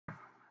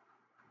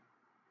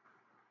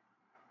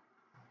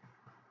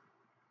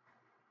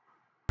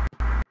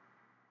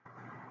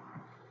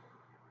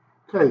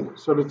Okay,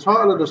 so the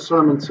title of the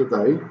sermon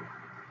today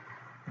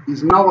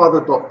is No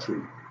Other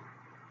Doctrine.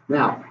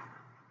 Now,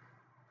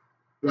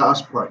 let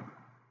us pray.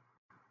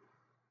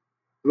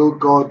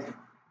 Lord God,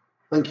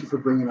 thank you for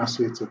bringing us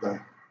here today.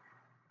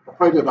 I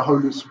pray that the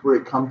Holy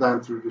Spirit come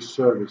down through this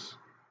service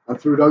and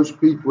through those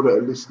people that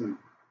are listening.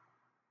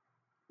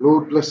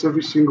 Lord, bless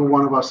every single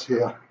one of us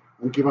here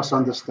and give us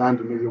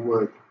understanding of your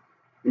word.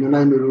 In the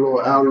name of the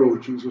Lord, our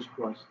Lord Jesus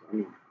Christ.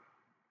 Amen.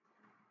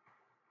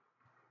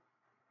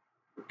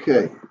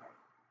 Okay.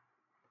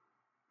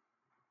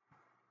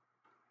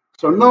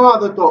 So no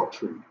other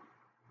doctrine.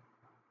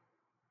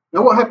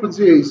 Now what happens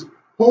here is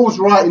Paul's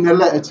writing a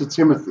letter to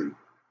Timothy.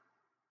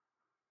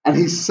 And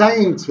he's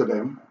saying to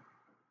them,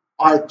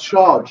 I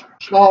charge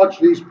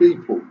these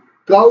people.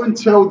 Go and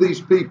tell these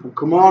people,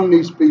 command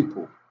these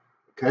people.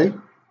 Okay?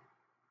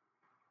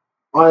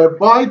 I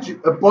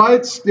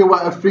abide still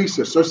at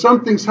Ephesus. So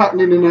something's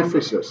happening in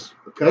Ephesus.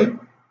 Okay?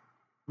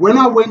 When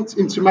I went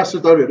into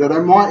Macedonia, that I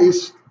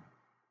might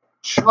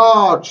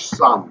charge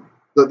some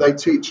that they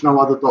teach no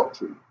other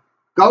doctrine.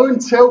 Go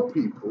and tell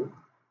people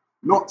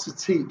not to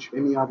teach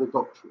any other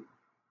doctrine.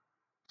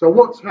 So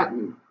what's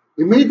happening?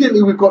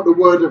 Immediately we've got the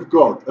word of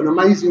God, an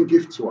amazing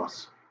gift to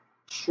us.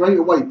 Straight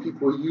away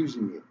people are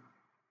using it,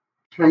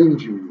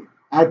 changing it,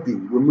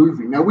 adding,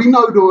 removing. Now we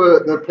know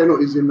the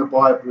penalties in the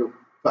Bible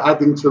for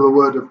adding to the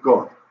word of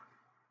God.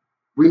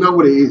 We know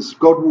what it is.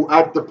 God will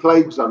add the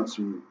plagues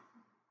unto you.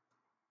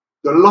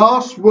 The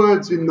last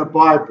words in the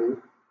Bible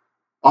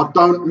are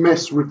don't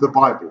mess with the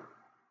Bible,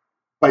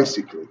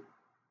 basically.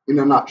 In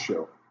a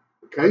nutshell,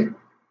 okay?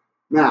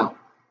 Now,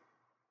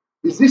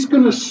 is this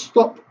going to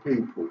stop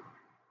people?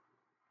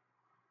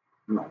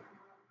 No.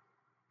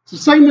 It's the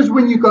same as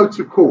when you go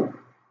to court.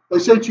 They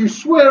said you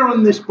swear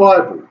on this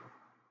Bible.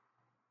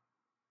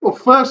 Well,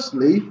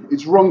 firstly,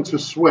 it's wrong to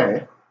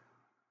swear.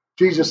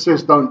 Jesus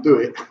says don't do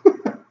it.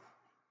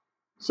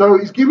 So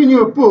he's giving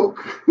you a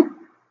book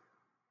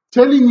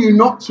telling you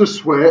not to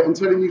swear and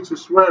telling you to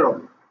swear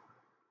on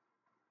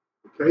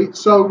it. Okay,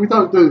 so we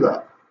don't do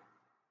that.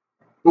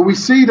 But we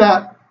see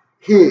that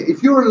here.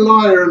 If you're a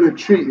liar and a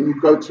cheat and you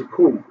go to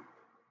court,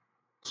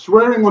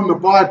 swearing on the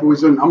Bible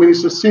isn't,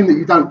 it's a sin that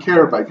you don't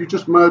care about. If you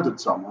just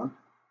murdered someone,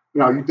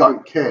 you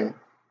don't care.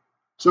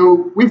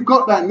 So we've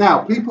got that now.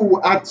 People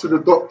will add to the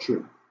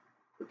doctrine,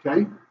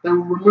 okay? They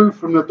will remove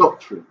from the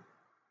doctrine.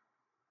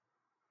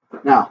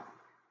 Now,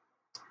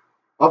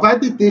 I've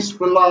added this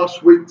for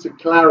last week to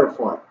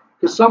clarify,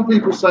 because some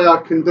people say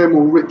I condemn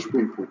all rich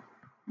people.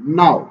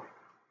 No,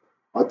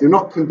 I do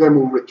not condemn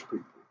all rich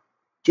people.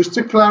 Just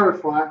to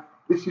clarify,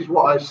 this is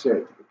what I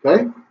said,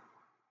 okay?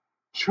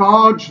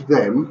 Charge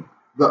them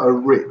that are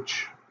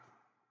rich,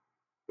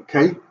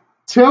 okay?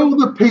 Tell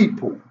the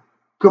people,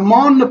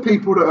 command the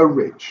people that are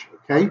rich,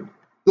 okay,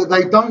 that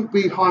they don't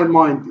be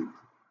high-minded.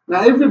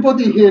 Now,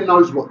 everybody here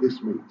knows what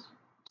this means.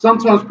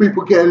 Sometimes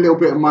people get a little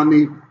bit of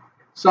money.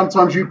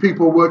 Sometimes you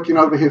people are working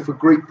over here for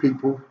Greek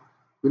people,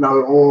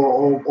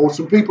 or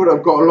some people that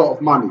have got a lot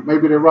of money.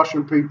 Maybe they're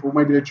Russian people,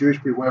 maybe they're Jewish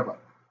people, whatever.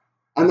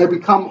 And they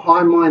become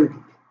high-minded.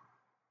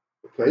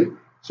 Okay,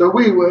 so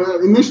we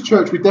were in this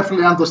church. We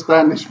definitely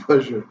understand this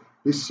version,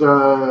 this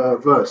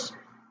verse.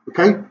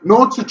 Okay,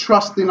 not to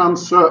trust in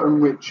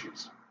uncertain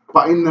riches,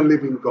 but in the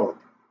living God,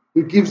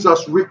 who gives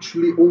us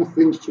richly all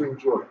things to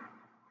enjoy.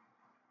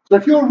 So,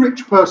 if you're a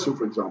rich person,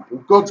 for example,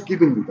 God's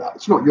given you that.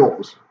 It's not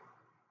yours.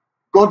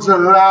 God's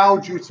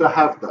allowed you to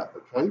have that.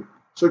 Okay,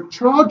 so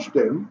charge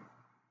them.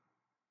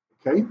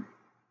 Okay,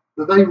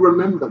 that they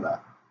remember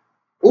that.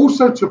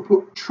 Also, to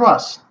put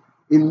trust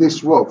in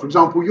this world. For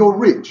example, you're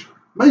rich.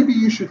 Maybe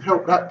you should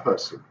help that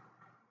person.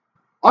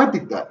 I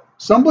did that.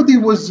 Somebody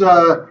was,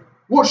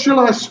 what shall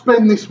I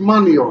spend this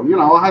money on?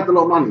 I had a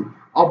lot of money.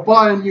 I'll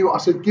buy a new, I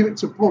said, give it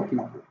to poor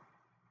people.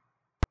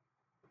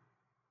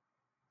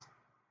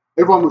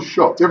 Everyone was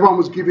shocked. Everyone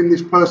was giving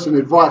this person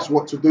advice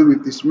what to do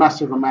with this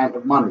massive amount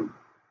of money.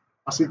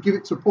 I said, give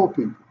it to poor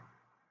people.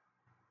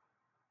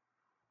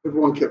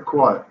 Everyone kept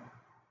quiet.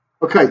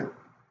 Okay.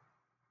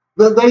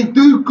 That they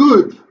do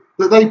good,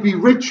 that they be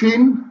rich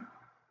in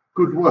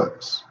good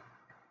works.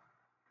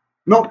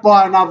 Not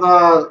by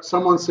another,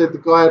 someone said the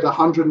guy had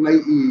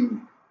 180,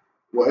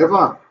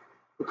 whatever.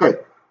 Okay.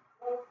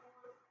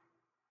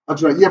 I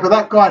don't know. Yeah, but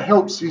that guy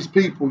helps his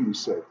people, you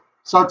said.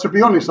 So to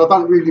be honest, I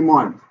don't really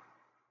mind.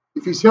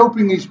 If he's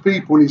helping his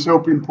people and he's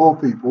helping poor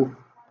people,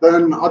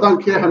 then I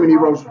don't care how many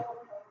roles.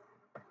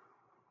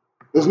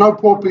 There's no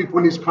poor people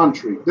in this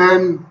country.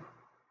 Then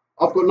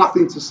I've got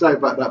nothing to say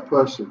about that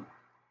person.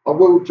 I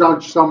will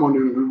judge someone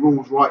who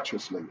rules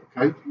righteously,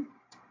 okay?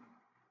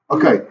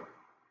 Okay.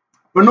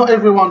 But not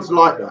everyone's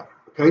like that,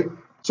 okay?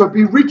 So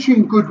be rich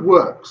in good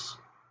works.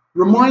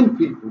 Remind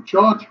people,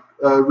 charge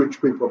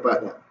rich people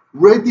about that.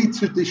 Ready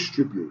to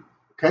distribute,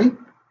 okay?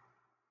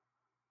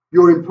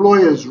 Your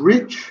employer's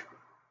rich,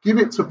 give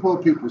it to poor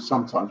people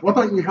sometimes. Why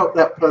don't you help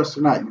that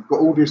person out? You've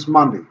got all this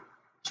money.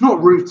 It's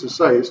not rude to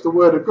say, it's the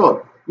word of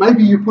God.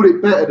 Maybe you put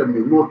it better than me,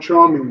 more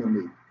charming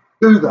than me.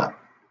 Do that,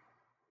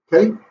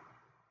 okay?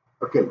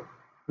 Okay.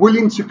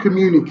 Willing to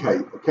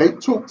communicate, okay?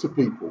 Talk to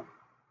people.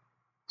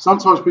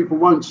 Sometimes people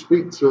won't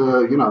speak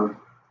to,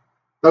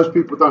 those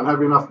people don't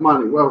have enough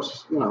money. Well,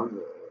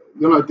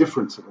 you're no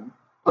different to them.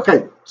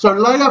 Okay, so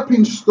lay up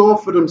in store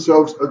for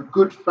themselves a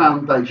good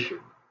foundation.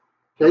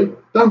 Okay,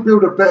 don't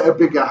build a better,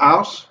 bigger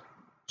house.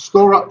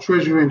 Store up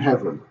treasure in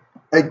heaven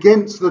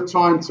against the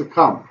time to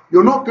come.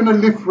 You're not going to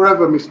live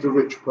forever, Mr.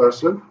 Rich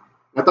person.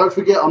 Now, don't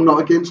forget, I'm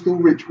not against all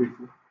rich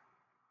people.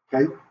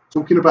 Okay,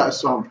 talking about a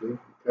sampling.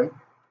 Okay,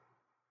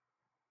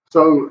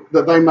 so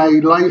that they may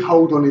lay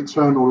hold on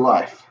eternal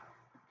life.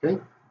 Okay,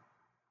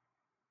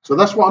 so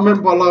that's what I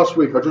meant by last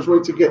week. I just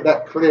wanted to get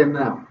that clear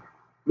now.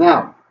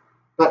 Now,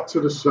 back to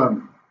the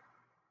sermon.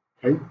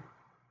 Okay,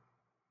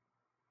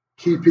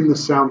 keeping the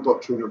sound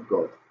doctrine of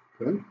God.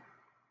 Okay.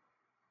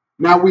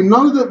 Now we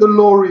know that the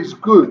law is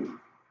good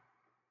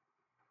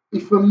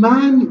if a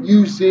man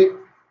use it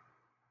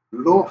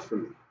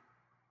lawfully.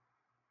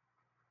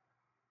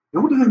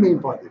 Now what do I mean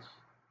by this?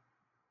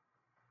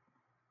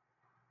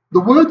 The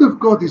word of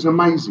God is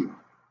amazing,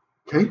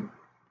 okay?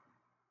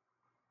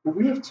 But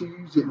we have to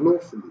use it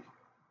lawfully.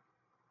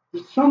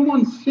 Did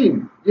someone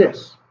sin?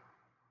 Yes.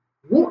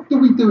 What do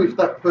we do if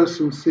that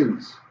person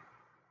sins?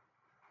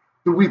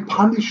 Do we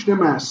punish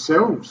them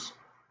ourselves?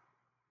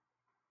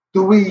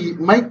 Do we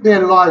make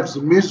their lives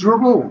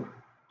miserable?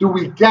 Do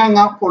we gang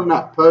up on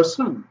that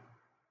person?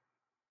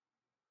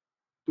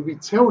 Do we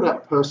tell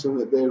that person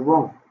that they're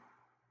wrong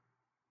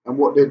and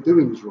what they're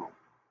doing is wrong?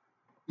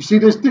 You see,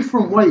 there's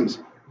different ways.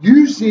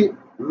 Use it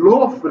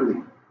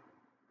lawfully.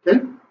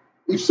 Okay?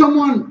 If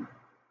someone,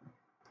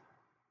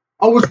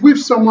 I was with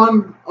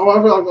someone,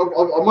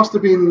 I must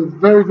have been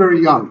very, very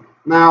young.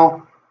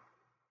 Now,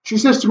 she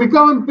says to me,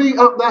 go and beat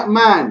up that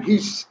man.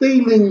 He's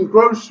stealing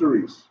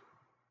groceries.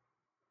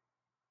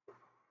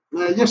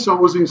 Now, yes, I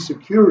was in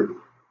security,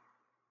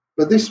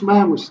 but this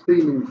man was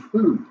stealing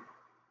food.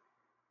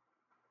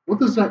 What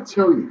does that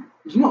tell you?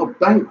 He's not a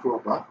bank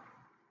robber.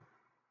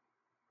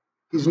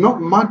 He's not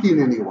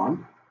mugging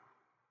anyone.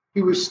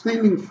 He was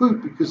stealing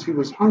food because he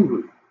was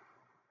hungry.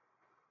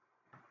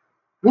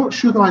 What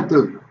should I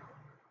do?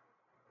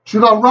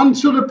 Should I run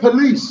to the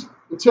police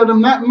and tell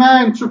them that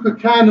man took a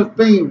can of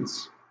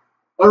beans?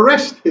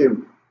 Arrest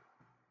him?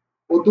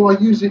 Or do I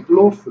use it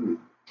lawfully?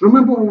 Do you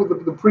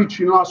remember the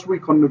preaching last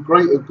week on the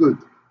greater good?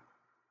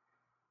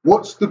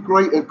 What's the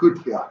greater good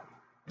here?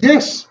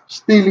 Yes,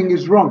 stealing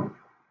is wrong.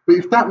 But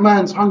if that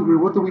man's hungry,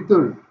 what do we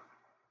do?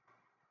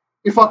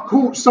 If I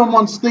caught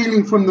someone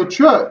stealing from the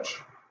church,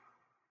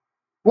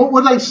 what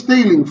were they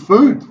stealing?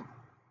 Food.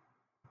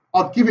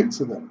 I'd give it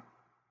to them.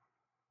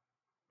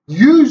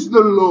 Use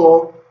the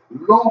law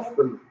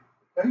lawfully.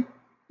 Okay?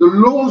 The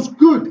law's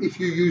good if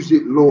you use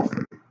it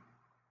lawfully.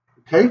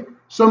 Okay?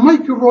 So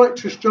make a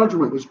righteous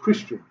judgment as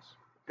Christians.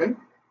 Okay?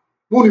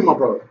 Morning, my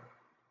brother.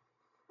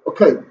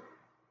 Okay.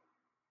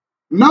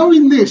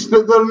 Knowing this,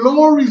 that the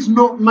law is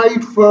not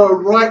made for a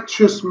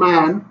righteous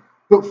man,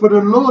 but for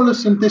the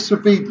lawless and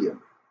disobedient,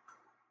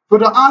 for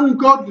the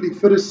ungodly,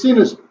 for the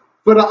sinners,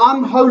 for the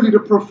unholy, the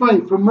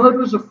profane, for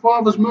murderers of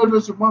fathers,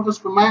 murderers of mothers,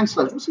 for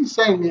manslayers. What's he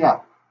saying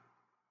here?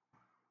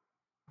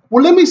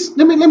 Well, let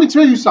me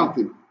tell you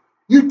something.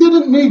 You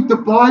didn't need the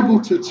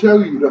Bible to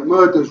tell you that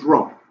murder's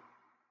wrong.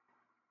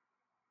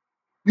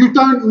 You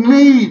didn't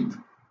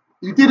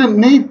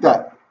need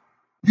that.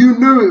 You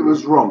knew it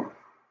was wrong.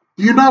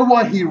 Do you know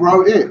why he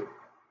wrote it?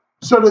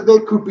 So that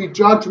there could be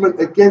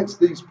judgment against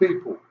these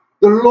people.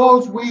 The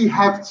laws we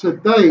have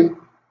today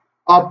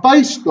are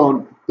based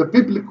on the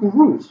biblical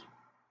rules.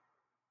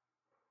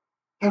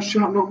 Thou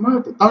shalt not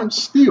murder. Don't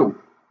steal.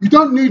 You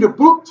don't need a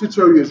book to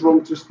tell you it's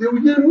wrong to steal.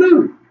 You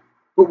knew.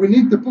 But we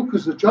need the book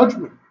as a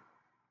judgment.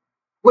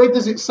 Where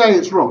does it say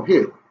it's wrong?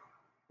 Here,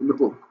 in the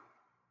book.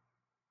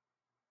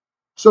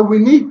 So we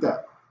need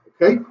that.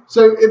 Okay?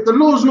 So if the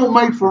law's not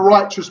made for a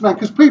righteous man,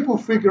 because people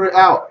figure it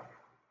out.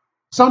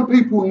 Some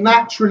people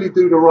naturally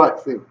do the right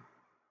thing.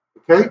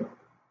 Okay?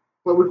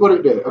 But we've got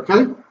it there.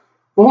 Okay?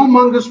 For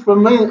whoremongers,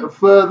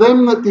 for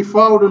them that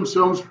defile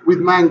themselves with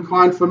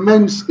mankind, for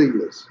men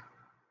stealers.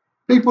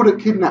 People that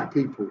kidnap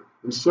people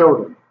and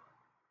sell them.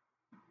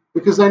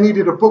 Because they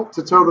needed a book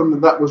to tell them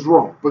that that was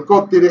wrong. But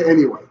God did it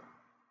anyway.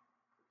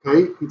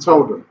 Okay? He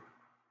told them.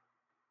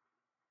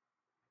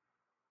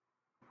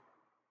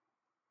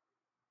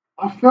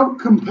 I felt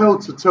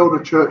compelled to tell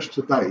the church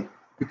today,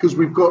 because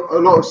we've got a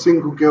lot of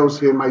single girls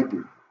here maybe.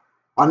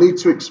 I need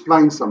to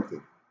explain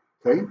something.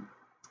 Okay?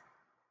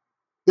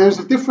 There's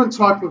a different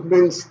type of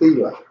men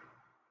stealer.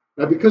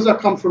 Now, because I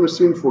come from a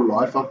sinful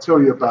life, I'll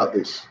tell you about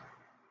this.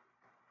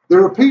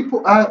 There are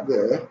people out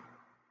there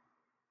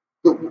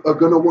that are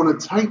going to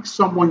want to take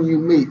someone you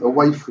meet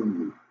away from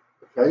you.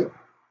 Okay?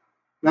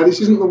 Now,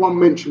 this isn't the one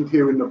mentioned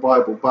here in the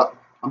Bible, but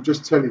I'm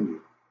just telling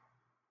you.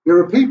 There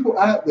are people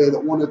out there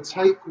that want to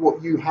take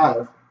what you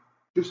have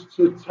just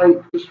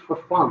for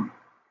fun.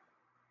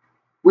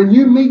 When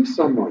you meet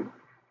someone,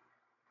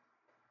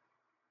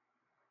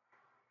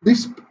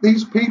 these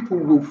people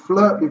will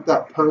flirt with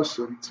that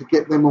person to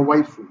get them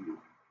away from you.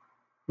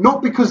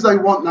 Not because they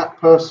want that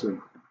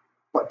person,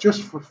 but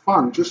just for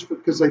fun, just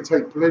because they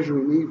take pleasure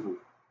in evil.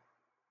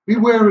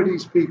 Beware of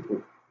these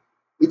people.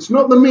 It's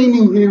not the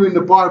meaning here in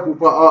the Bible,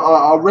 but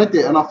I read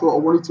it and I thought I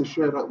wanted to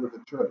share that with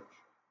the church.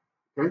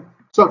 Okay,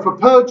 so for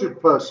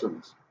perjured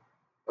persons,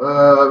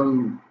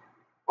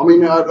 I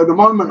mean, at the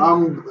moment,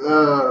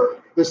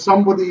 there's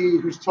somebody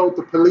who's told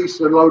the police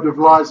a load of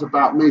lies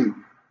about me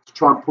to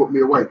try and put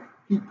me away.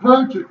 He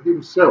perjured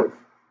himself.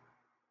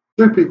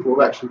 Two people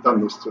have actually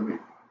done this to me.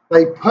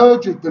 They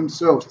perjured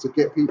themselves to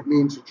get me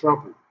into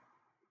trouble.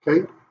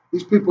 Okay,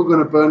 these people are going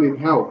to burn in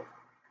hell.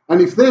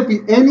 And if there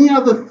be any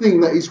other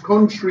thing that is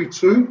contrary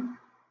to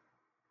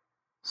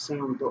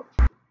sound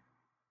doctrine,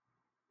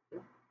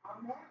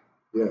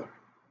 yeah,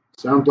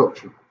 sound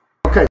doctrine.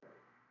 Okay,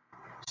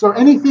 so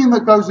anything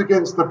that goes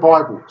against the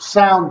Bible,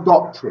 sound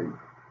doctrine,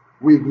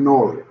 we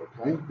ignore it.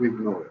 Okay, we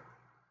ignore it.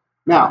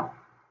 Now,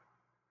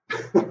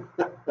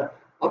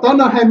 I don't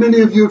know how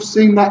many of you have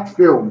seen that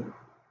film.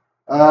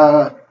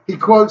 He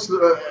quotes,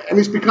 and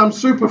it's become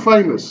super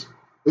famous.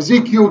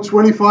 Ezekiel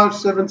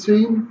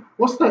 25:17.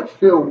 What's that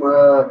film?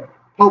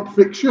 Pulp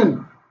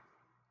Fiction.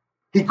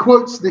 He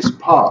quotes this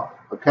part,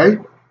 okay?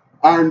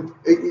 And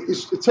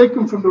it's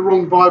taken from the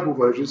wrong Bible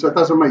version, so it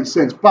doesn't make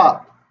sense.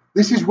 But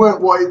this is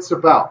what it's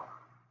about.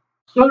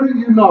 So that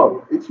you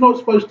know, it's not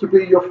supposed to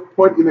be you're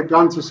pointing a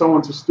gun to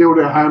someone to steal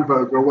their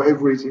hamburger or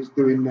whatever it is he's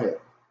doing there,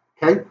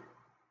 okay?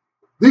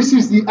 This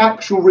is the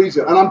actual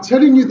reason. And I'm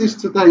telling you this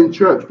today in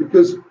church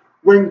because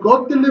when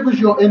God delivers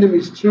your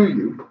enemies to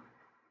you,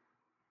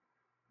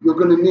 you're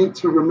going to need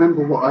to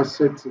remember what I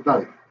said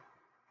today.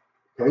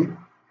 Okay?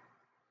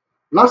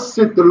 Thus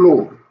said the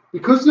Lord,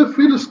 because the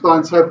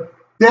Philistines have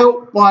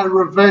dealt by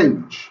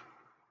revenge.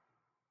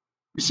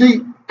 You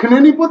see, can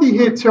anybody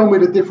here tell me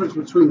the difference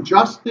between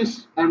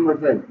justice and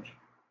revenge?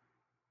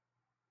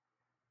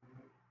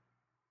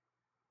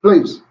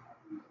 Please.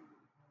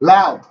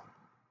 Loud.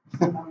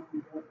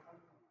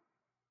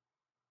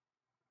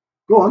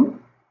 Go on.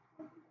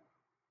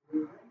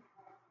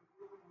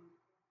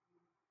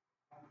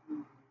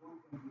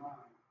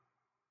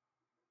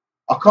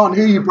 I can't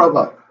hear you,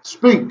 brother.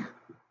 Speak.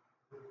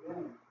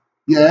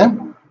 Yeah?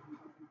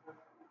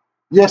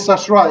 Yes,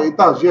 that's right. It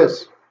does,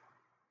 yes.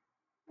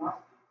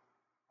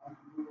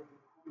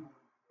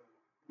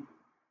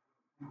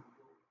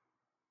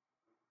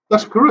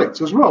 That's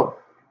correct as well.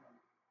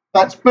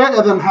 That's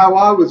better than how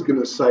I was going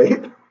to say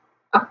it.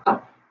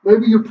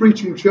 Maybe you're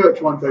preaching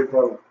church one day,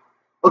 brother.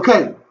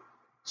 Okay,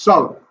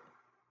 so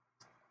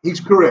he's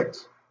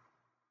correct.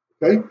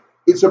 Okay,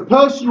 it's a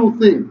personal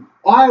thing.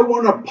 I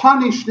want to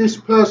punish this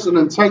person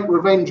and take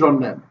revenge on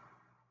them.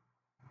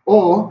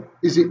 Or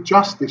is it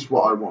justice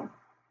what I want?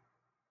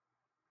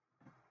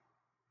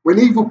 When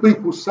evil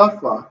people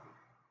suffer,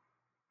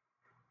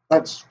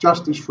 that's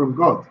justice from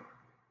God.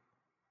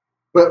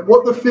 But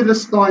what the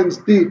Philistines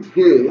did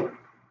here,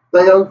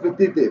 they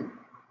overdid it.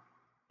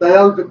 They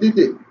overdid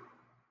it.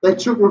 They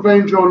took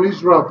revenge on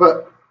Israel,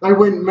 but they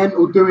went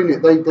mental doing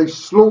it. They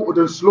slaughtered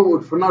and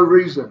slaughtered for no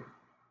reason.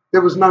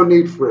 There was no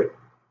need for it.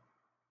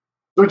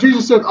 So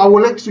Jesus said, I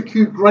will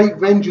execute great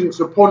vengeance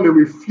upon them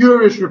with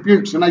furious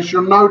rebukes, and they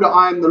shall know that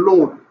I am the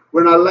Lord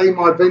when I lay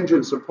my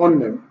vengeance upon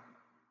them.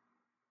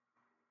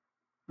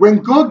 When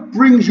God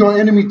brings your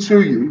enemy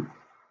to you,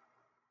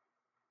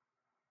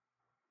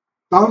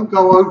 don't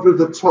go over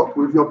the top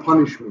with your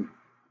punishment.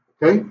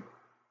 Okay?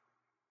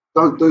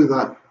 Don't do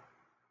that.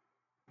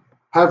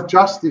 Have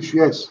justice,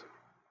 yes,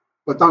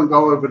 but don't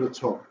go over the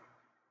top.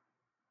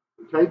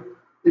 Okay?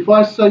 If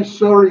I say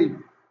sorry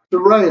to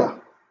Rhea,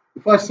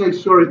 if I say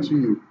sorry to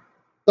you,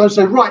 don't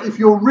say, right, if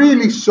you're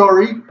really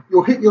sorry,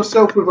 you'll hit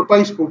yourself with a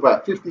baseball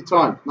bat 50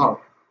 times. No.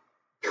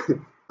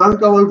 Don't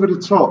go over the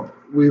top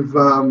with,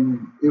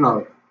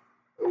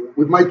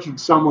 with making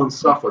someone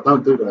suffer.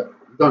 Don't do that.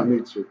 You don't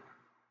need to.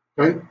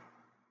 Okay?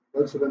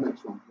 Go to the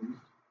next one, please.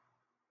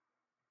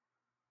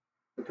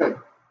 Okay.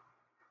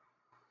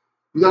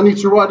 You don't need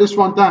to write this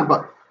one down,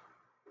 but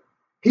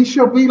he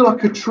shall be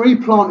like a tree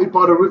planted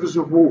by the rivers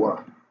of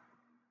water.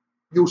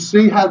 You'll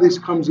see how this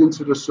comes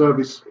into the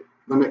service,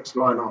 the next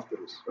line after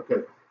this.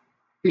 Okay.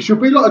 He shall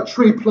be like a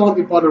tree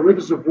planted by the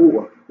rivers of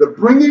water that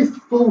bringeth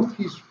forth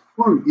his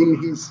fruit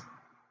in his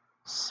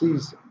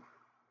season.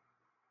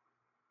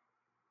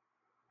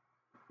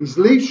 His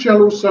leaves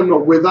shall also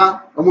not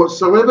wither, and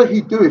whatsoever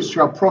he doeth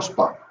shall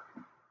prosper.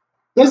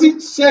 Does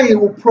it say it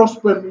will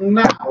prosper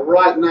now,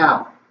 right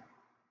now?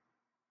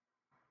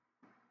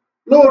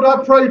 Lord,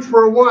 I prayed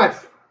for a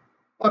wife.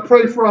 I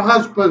prayed for a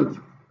husband.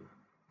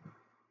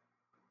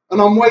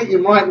 And I'm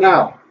waiting right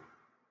now.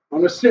 I'm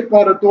going to sit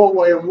by the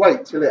doorway and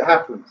wait till it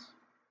happens.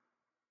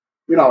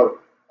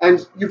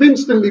 And you've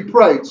instantly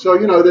prayed. So,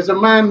 there's a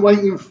man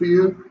waiting for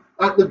you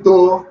at the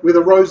door with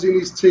a rose in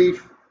his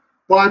teeth,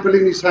 Bible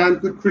in his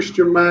hand, good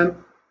Christian man.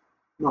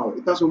 No,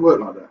 it doesn't work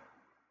like that.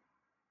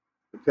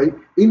 Okay?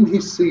 In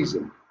his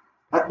season,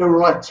 at the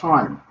right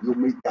time, you'll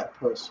meet that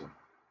person.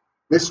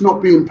 Let's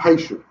not be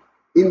impatient.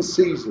 In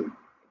season.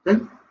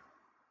 Okay?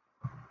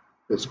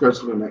 Let's go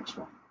to the next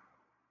one.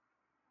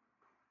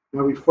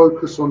 Now we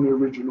focus on the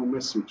original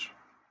message.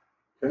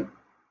 Okay?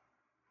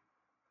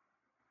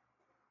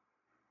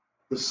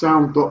 The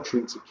sound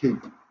doctrine to keep.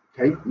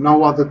 Okay?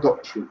 No other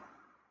doctrine.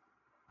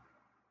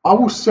 I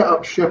will set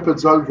up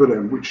shepherds over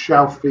them, which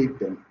shall feed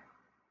them.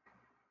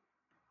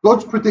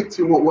 God's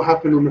predicting what will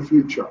happen in the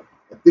future,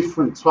 a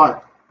different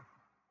type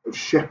of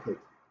shepherd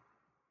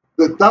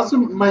that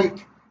doesn't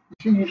make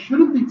you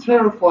shouldn't be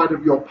terrified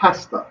of your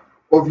pastor,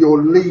 of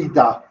your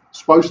leader,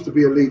 supposed to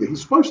be a leader.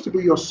 He's supposed to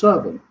be your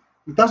servant.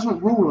 He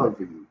doesn't rule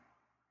over you.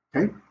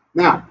 Okay?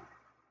 Now,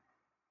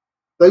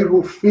 they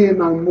will fear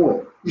no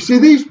more. You see,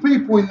 these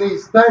people in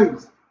these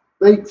days,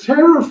 they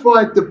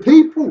terrified the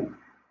people.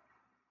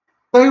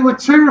 They were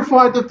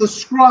terrified of the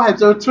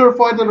scribes. They were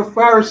terrified of the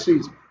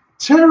Pharisees.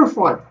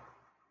 Terrified.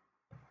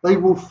 They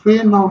will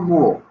fear no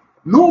more,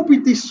 nor be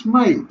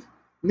dismayed.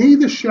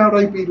 Neither shall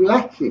they be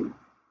lacking,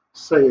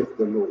 saith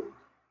the Lord.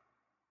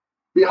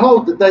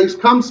 Behold, the days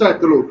come, saith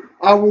the Lord.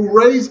 I will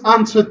raise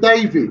unto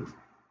David.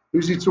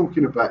 Who's he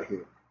talking about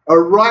here? A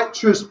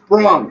righteous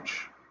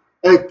branch.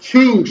 A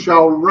king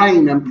shall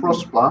reign and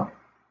prosper,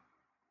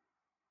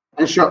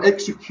 and shall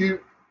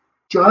execute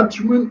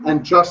judgment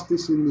and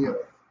justice in the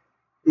earth,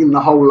 in the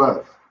whole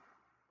earth.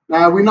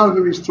 Now we know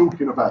who he's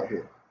talking about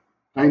here.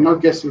 Okay, no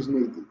guesses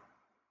needed.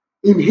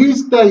 In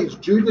his days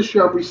Judah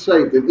shall be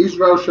saved, and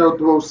Israel shall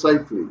dwell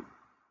safely.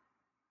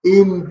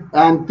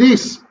 And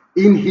this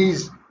in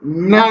his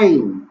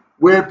name,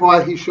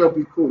 whereby he shall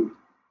be called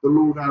the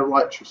Lord our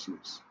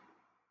righteousness.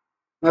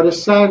 Now the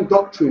sound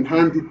doctrine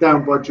handed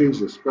down by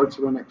Jesus. Go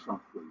to the next one,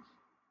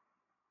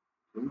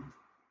 please.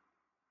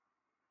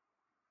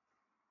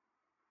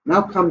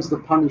 Now comes the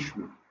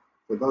punishment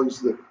for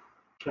those that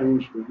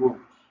changed the rules,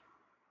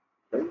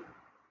 okay?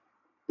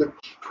 That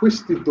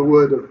twisted the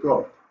word of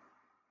God,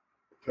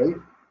 okay?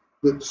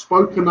 That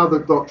spoke another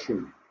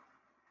doctrine.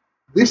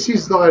 This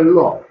is thy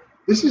lot.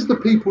 This is the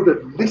people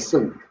that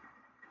listened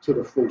to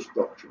the false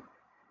doctrine.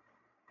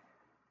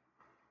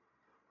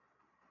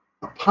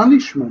 A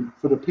punishment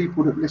for the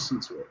people that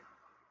listened to it.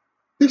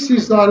 This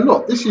is thy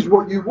lot. This is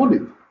what you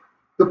wanted.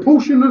 The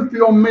portion of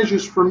your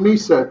measures from me,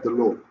 saith the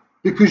Lord,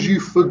 because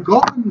you've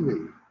forgotten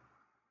me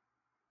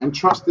and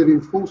trusted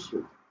in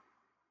falsehood.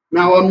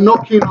 Now I'm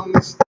knocking on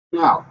this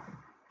thing now.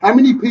 How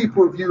many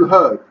people have you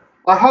heard?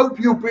 I hope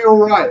you'll be all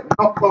right.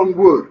 Knock on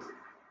wood.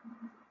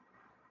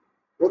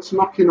 What's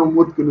knocking on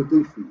wood going to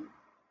do for you?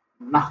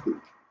 Nothing.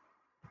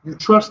 You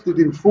trusted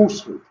in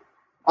falsehood.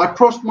 I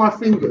crossed my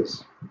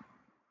fingers.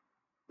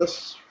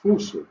 That's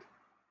falsehood.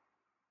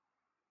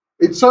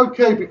 It's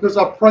okay because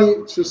I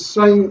pray to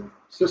Saint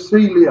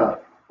Cecilia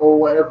or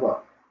whatever.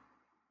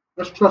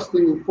 That's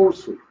trusting in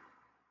falsehood.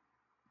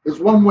 There's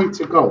one way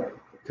to go,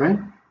 okay?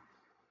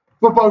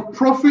 For both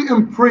prophet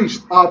and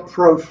priest are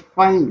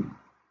profane.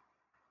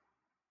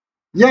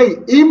 Yea,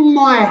 in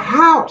my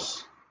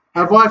house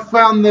have I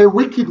found their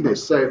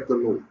wickedness, saith the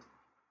Lord.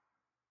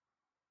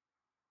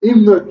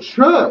 In the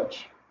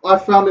church I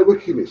found their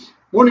wickedness.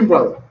 Morning,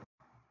 brother.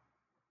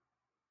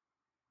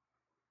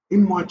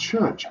 In my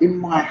church, in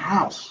my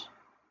house.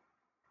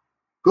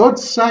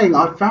 God's saying,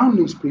 I found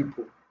these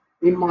people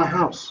in my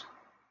house,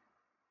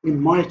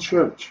 in my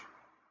church.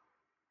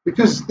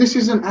 Because this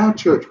isn't our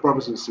church,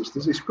 brothers and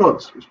sisters, it's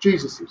God's, it's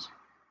Jesus's.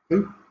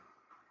 Okay?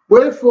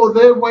 Wherefore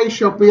their way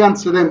shall be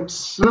unto them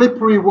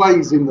slippery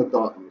ways in the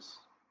darkness,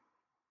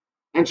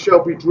 and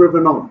shall be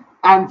driven on,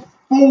 and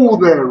fall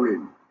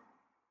therein.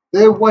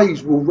 Their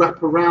ways will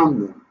wrap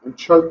around them and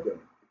choke them.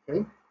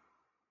 Okay?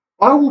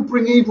 I will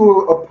bring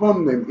evil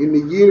upon them in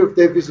the year of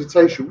their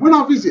visitation, when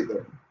I visit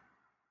them.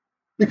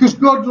 Because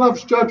God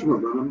loves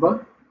judgment,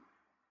 remember?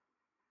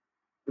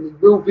 And he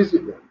will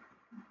visit them.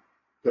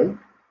 Okay?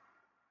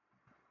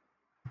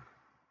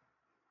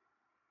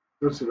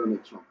 Go to the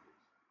next one.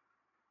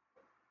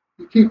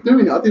 You keep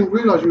doing it. I didn't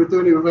realize you were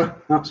doing it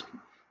without asking.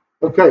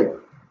 Okay.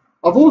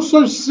 I've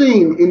also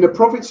seen in the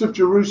prophets of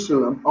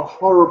Jerusalem a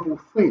horrible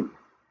thing.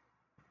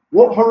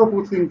 What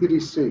horrible thing did he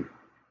see?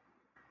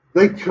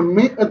 They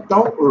commit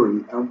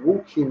adultery and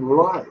walk in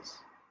lies.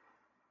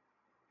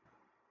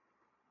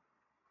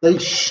 They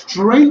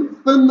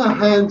strengthen the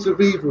hands of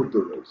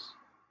evildoers,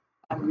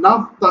 and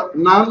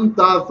none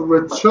doth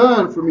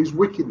return from his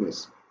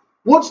wickedness.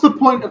 What's the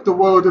point of the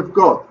word of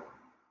God?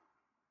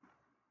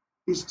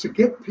 Is to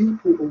get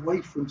people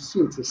away from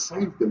sin, to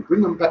save them,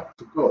 bring them back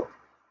to God.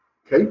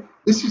 Okay?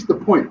 This is the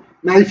point.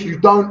 Now, if you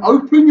don't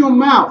open your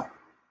mouth,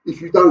 if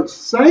you don't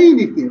say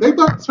anything, they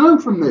don't turn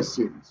from their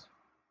sins.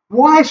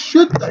 Why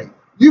should they?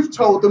 You've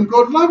told them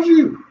God loves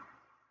you.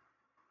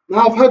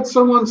 Now, I've had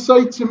someone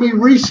say to me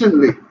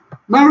recently,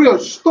 Mario,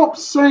 stop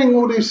saying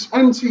all this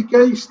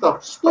anti-gay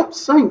stuff. Stop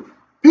saying.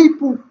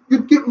 People,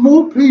 you'd get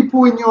more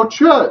people in your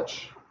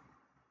church.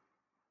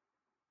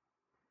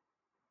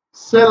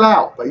 Sell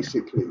out,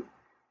 basically.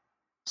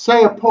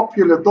 Say a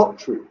popular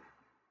doctrine.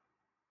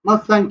 No,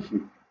 thank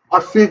you. I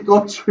fear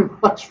God too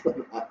much for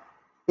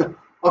that.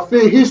 I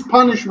fear his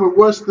punishment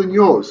worse than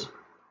yours.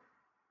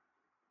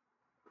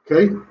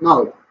 Okay?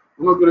 No,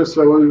 I'm not going to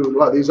say, well,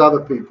 like these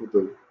other people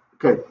do.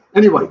 Okay,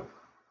 anyway.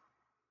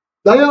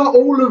 They are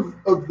all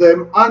of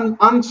them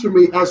unto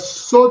me as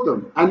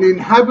Sodom, and the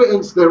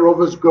inhabitants thereof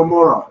as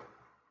Gomorrah.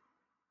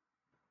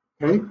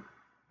 Okay?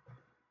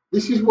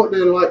 This is what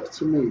they're like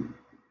to me.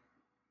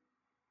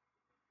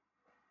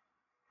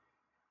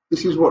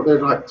 This is what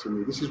they're like to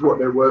me. This is what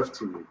they're worth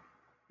to me.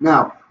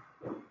 Now,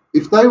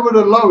 if they were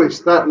the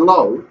lowest that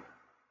low,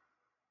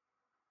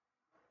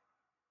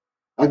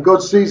 and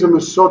God sees them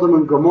as Sodom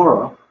and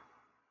Gomorrah,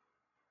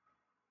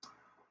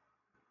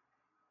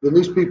 then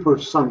these people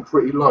have sunk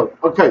pretty low.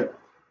 Okay,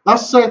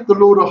 thus saith the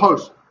Lord of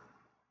hosts,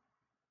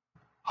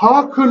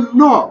 hearken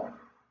not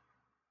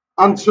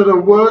unto the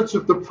words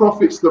of the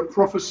prophets that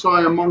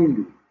prophesy among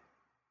you.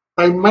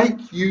 They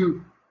make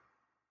you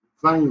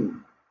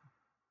vain.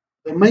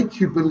 They make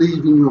you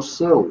believe in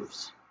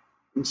yourselves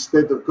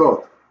instead of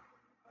God.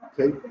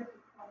 Okay.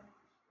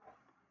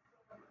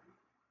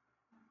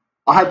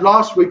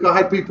 Last week I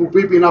had people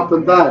bibbing up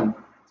and down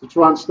to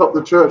try and stop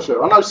the church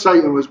there. I know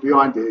Satan was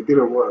behind it. It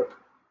didn't work.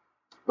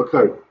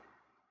 Okay.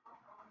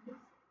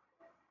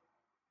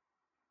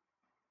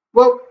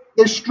 Well,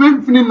 they're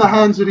strengthening the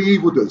hands of the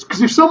evildoers.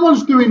 Because if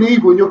someone's doing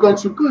evil and you're going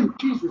to God,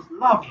 Jesus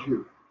loves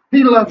you.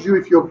 He loves you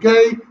if you're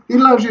gay. He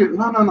loves you.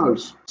 No.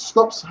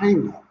 Stop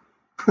saying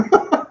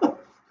that.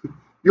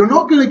 You're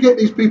not going to get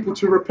these people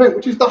to repent,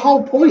 which is the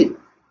whole point.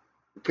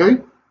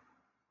 Okay?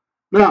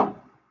 Now,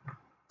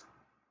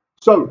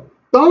 so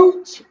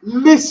don't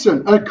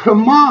listen. A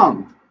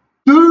command.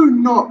 Do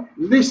not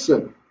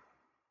listen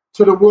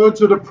to the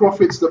words of the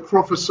prophets that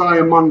prophesy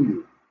among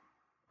you.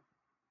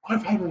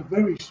 I've had a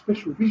very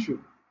special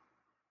vision.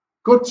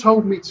 God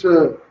told me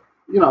to,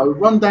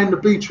 run down the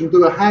beach and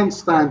do a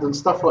handstand and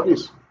stuff like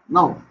this.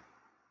 No.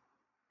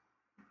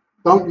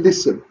 Don't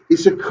listen.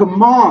 It's a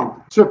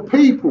command to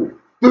people.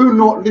 Do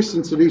not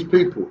listen to these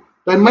people.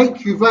 They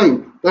make you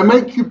vain. They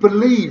make you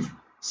believe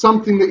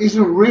something that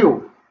isn't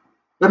real.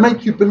 They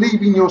make you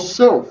believe in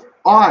yourself.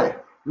 I,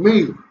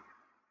 me.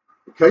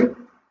 Okay?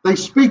 They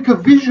speak a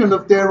vision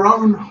of their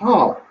own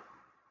heart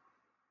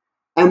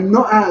and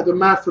not out of the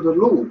mouth of the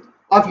Lord.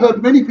 I've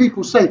heard many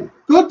people say,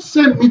 God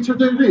sent me to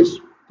do this.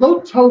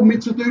 God told me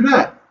to do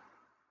that.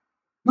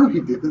 No,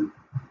 he didn't.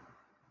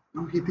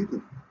 No, he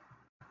didn't.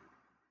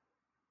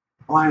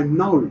 I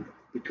know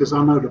because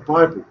I know the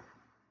Bible.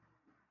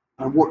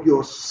 And what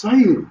you're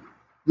saying,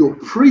 you're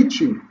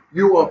preaching.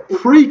 You are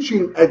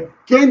preaching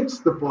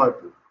against the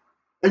Bible.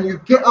 And you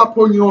get up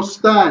on your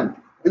stand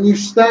and you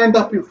stand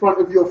up in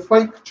front of your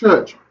fake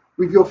church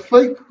with your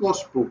fake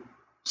gospel,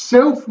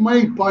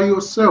 self-made by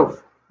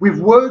yourself, with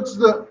words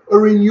that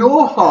are in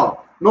your heart,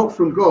 not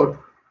from God.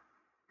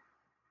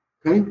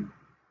 Okay?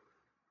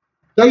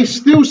 They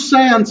still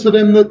say unto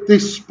them that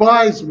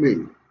despise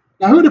me.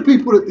 Now, who are the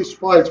people that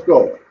despise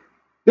God?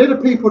 They're the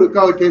people that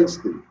go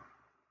against him.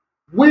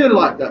 We're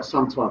like that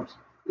sometimes.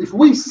 If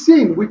we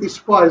sin, we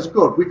despise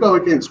God. We go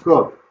against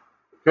God.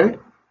 Okay?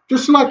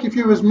 Just like if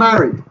you was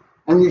married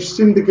and you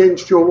sinned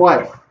against your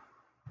wife,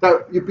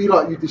 that you'd be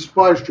like you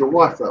despised your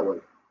wife that way.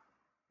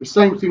 The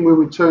same thing when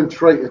we turn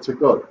traitor to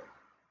God.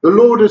 The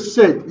Lord has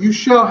said, you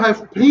shall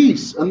have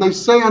peace. And they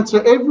say unto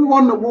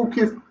everyone that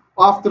walketh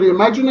after the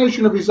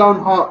imagination of his own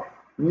heart,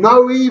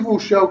 no evil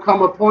shall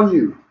come upon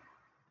you.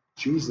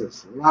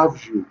 Jesus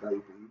loves you,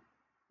 baby.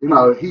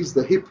 He's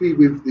the hippie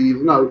with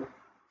the,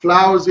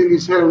 flowers in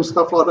his hair and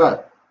stuff like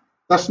that.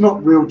 That's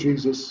not real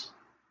Jesus.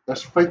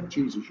 That's fake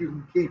Jesus. You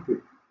can keep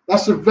it.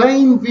 That's a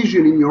vain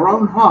vision in your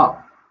own heart.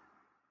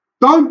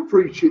 Don't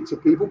preach it to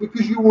people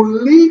because you will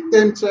lead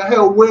them to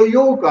hell where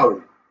you're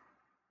going.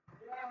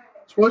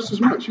 Twice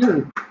as much, yeah.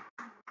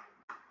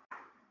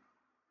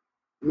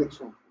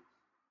 Next one.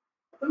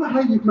 I don't know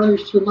how you've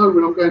managed to know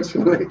when I'm going to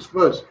the next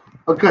verse.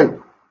 Okay.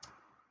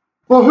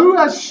 For who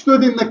has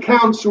stood in the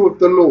counsel of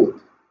the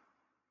Lord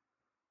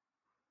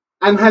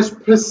and has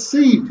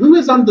perceived, who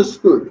has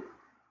understood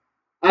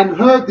and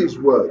heard his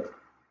word?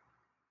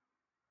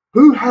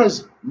 Who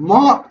has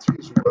marked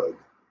his word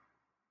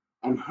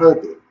and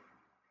heard it?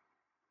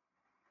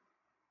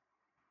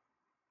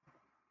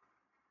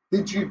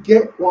 Did you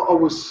get what I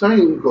was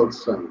saying,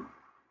 God's saying?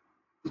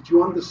 Did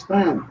you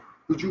understand?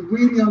 Did you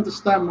really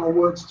understand my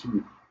words to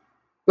you?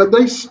 But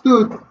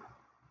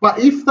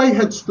if they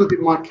had stood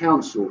in my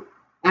counsel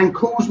and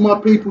caused my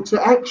people to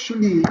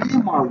actually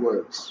hear my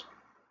words,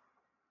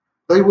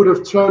 they would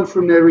have turned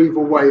from their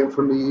evil way and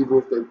from the evil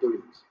of their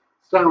doings.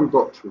 Sound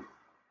doctrine.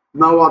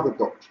 No other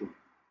doctrine.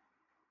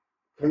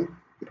 Okay?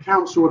 The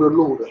counsel of the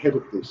Lord ahead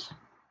of this.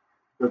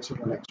 Go to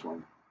the next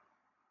one.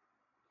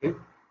 Okay?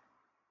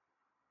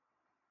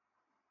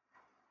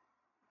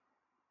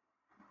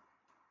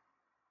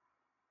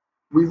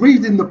 We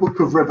read in the book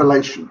of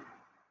Revelation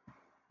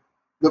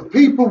that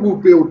people will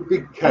build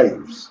big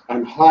caves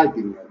and hide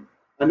in them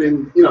and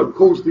then,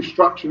 cause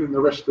destruction in the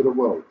rest of the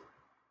world.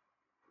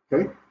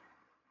 Okay?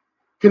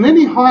 Can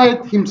any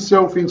hide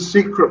himself in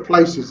secret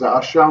places that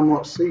I shall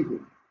not see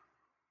him?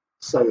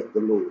 Saith the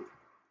Lord.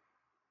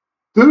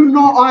 Do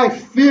not I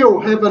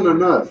feel heaven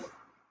and earth?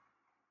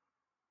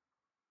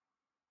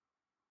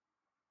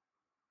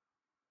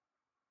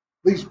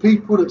 These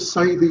people that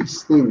say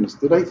these things,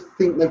 do they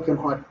think they can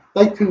hide?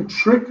 They can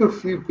trick a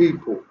few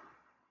people.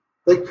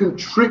 They can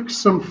trick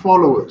some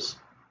followers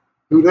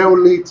who they'll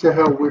lead to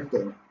hell with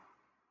them.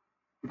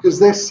 Because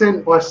they're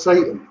sent by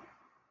Satan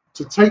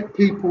to take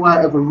people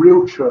out of a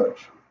real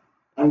church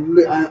and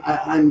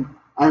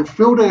and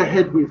fill their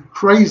head with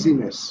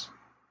craziness.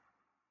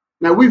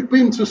 Now, we've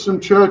been to some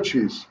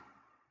churches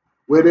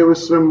where there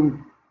was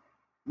some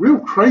real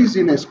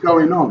craziness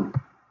going on.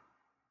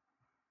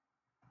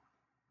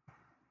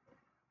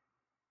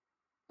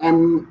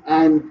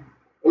 And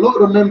a lot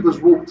of the members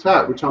walked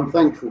out, which I'm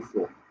thankful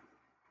for.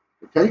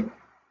 Okay?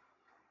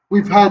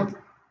 We've had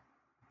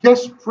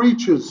guest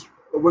preachers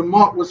when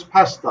Mark was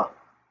pastor,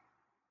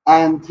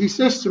 and he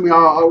says to me,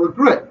 I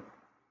regret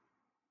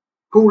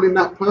calling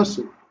that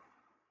person.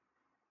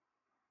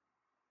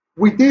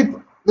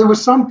 There were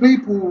some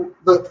people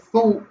that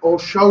thought or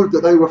showed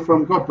that they were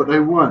from God, but they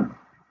weren't.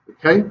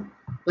 Okay?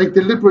 They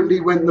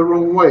deliberately went the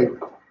wrong way.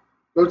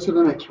 Go to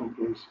the next one,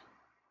 please.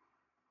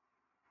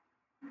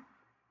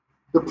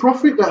 The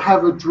prophet that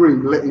have a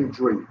dream, let him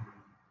dream.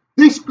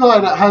 This guy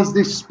that has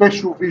this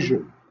special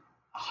vision,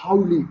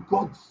 holy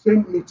God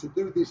sent me to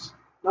do this.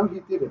 No, he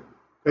didn't.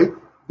 Okay?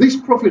 This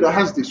prophet that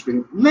has this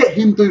thing, let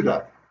him do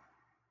that.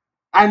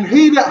 And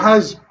he that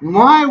has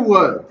my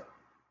word,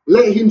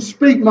 let him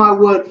speak my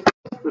word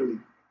faithfully.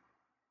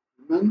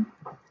 Amen.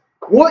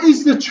 What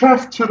is the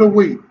chaff to the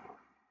wheat?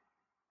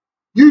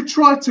 You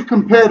try to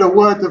compare the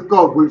word of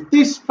God with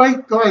this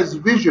fake guy's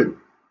vision,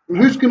 and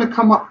who's going to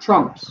come up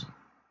trumps?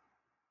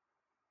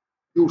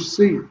 You'll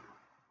see.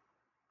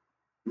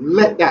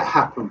 Let that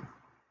happen.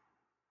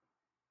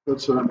 Go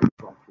to that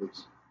next one,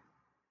 please.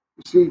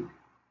 You see,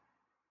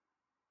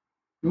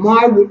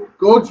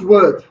 God's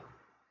word,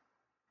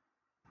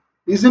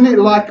 isn't it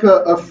like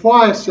a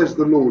fire, says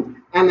the Lord,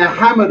 and a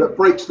hammer that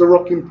breaks the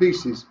rock in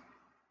pieces?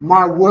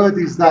 My word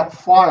is that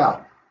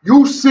fire.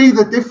 You'll see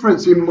the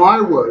difference in my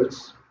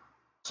words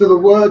to the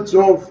words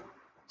of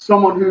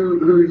someone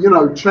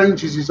who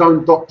changes his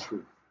own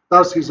doctrine,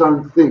 does his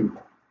own thing.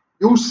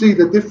 You'll see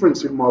the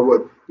difference in my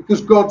word,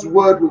 because God's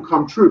word will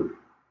come true.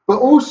 But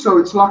also,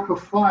 it's like a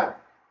fire.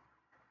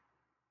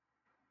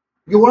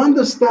 You'll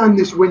understand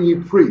this when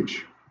you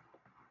preach.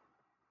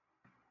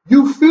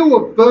 You feel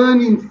a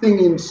burning thing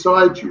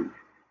inside you,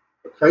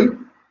 okay,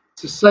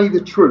 to say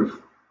the truth.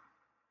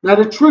 Now,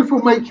 the truth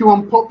will make you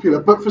unpopular,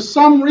 but for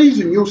some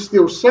reason, you'll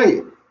still say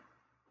it.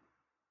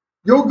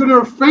 You're going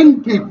to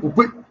offend people,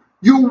 but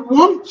you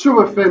want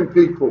to offend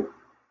people.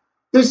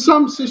 There's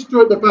some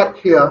sister at the back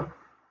here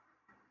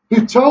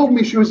who told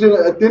me she was at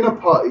a dinner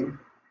party,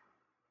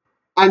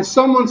 and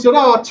someone said,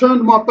 I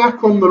turned my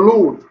back on the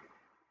Lord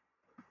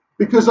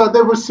because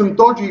there was some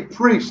dodgy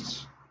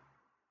priests.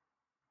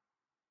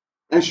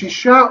 And she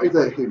shouted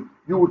at him,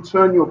 you would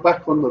turn your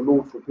back on the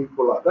Lord for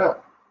people like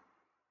that.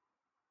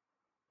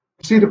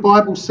 You see, the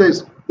Bible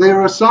says there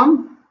are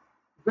some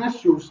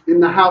vessels in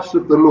the house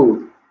of the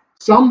Lord,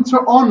 some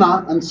to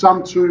honor and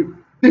some to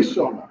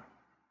dishonor.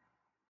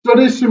 So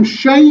there's some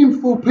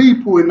shameful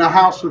people in the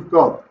house of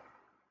God.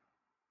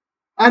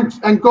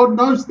 And God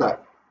knows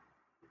that.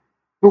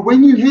 But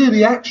when you hear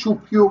the actual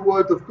pure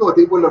word of God,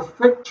 it will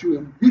affect you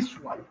in this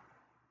way.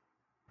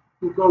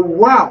 You'll go,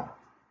 wow.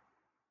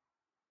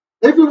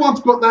 Everyone's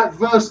got that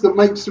verse that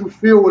makes them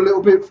feel a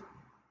little bit,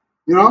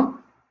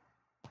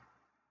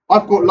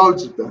 I've got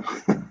loads of them.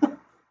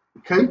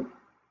 Okay?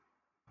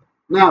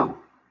 Now,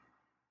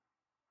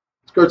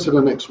 let's go to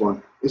the next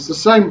one. It's the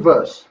same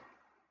verse.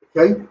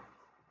 Okay?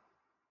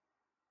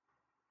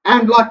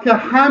 And like a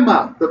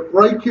hammer that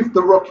breaketh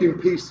the rock in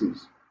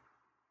pieces.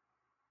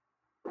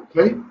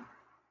 Okay?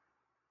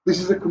 This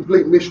is a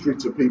complete mystery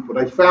to people.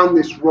 They found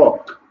this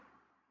rock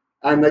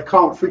and they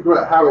can't figure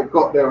out how it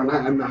got there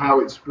and how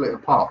it split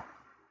apart.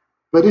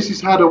 But this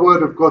is how the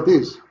word of God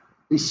is.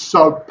 It's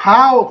so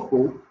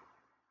powerful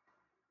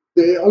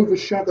that it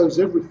overshadows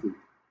everything.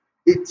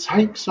 It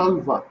takes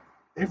over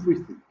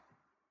everything.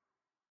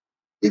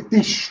 It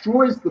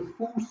destroys the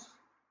false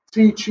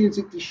teachings.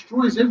 It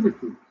destroys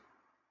everything.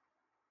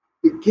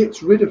 It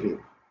gets rid of it.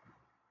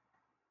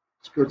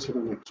 Let's go to the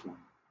next one.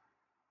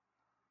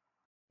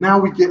 Now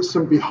we get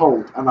some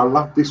behold, and I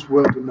love this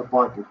word in the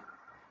Bible.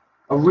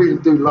 I really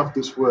do love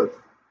this word.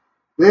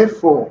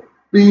 Therefore,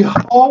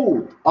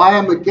 behold, I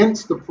am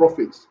against the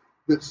prophets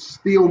that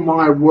steal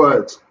my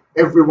words,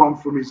 everyone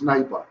from his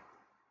neighbor.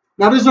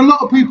 Now, there's a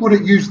lot of people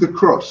that use the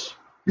cross.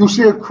 You'll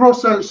see a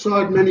cross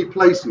outside many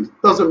places.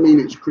 Doesn't mean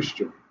it's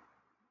Christian.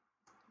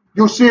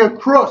 You'll see a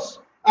cross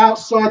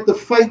outside the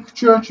fake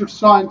church of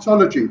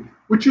Scientology,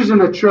 which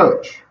isn't a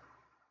church.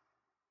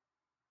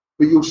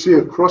 But you'll see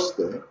a cross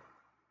there.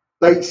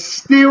 They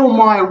steal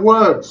my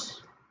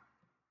words.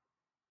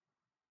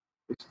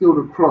 They steal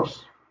the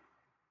cross.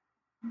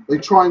 They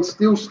try and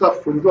steal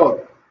stuff from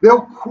God.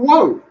 They'll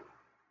quote.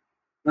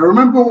 Now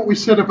remember what we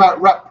said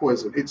about rat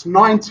poison. It's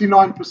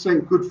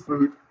 99% good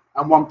food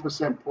and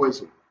 1%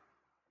 poison.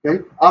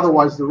 Okay?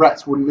 Otherwise the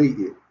rats wouldn't eat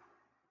it.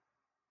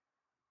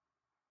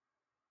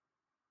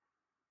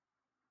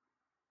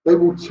 They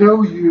will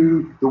tell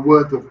you the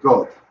word of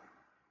God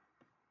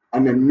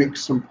and then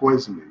mix some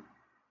poison in.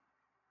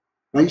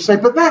 Now you say,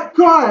 but that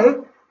guy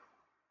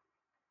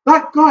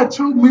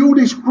told me all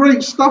this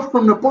great stuff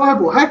from the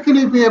Bible. How can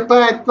he be a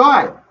bad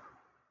guy?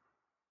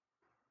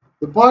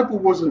 The Bible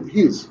wasn't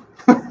his.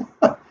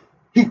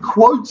 He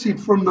quoted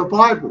from the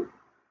Bible.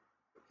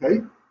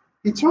 Okay?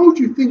 He told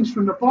you things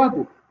from the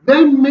Bible.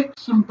 Then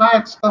mix some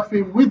bad stuff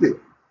in with it.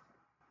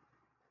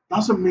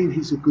 Doesn't mean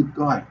he's a good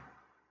guy.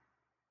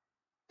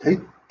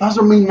 Okay?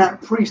 Doesn't mean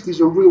that priest is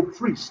a real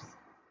priest.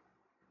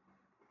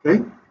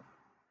 Okay?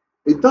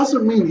 It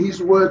doesn't mean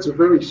his words are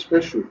very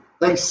special.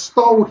 They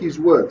stole his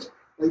words.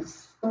 They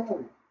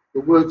stole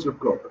the words of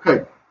God.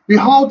 Okay.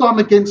 Behold, I'm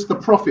against the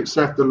prophets,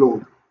 saith the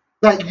Lord,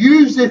 that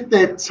useth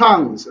their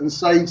tongues and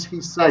says,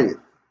 he saith.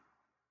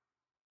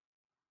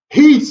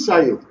 He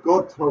saith,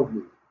 God told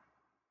me.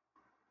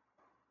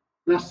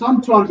 Now,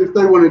 sometimes if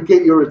they want to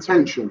get your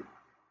attention,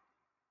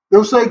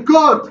 they'll say,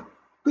 God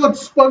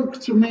spoke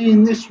to me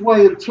in this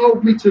way and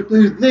told me to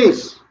do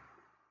this.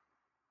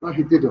 No,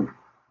 he didn't.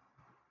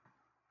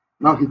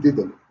 No, he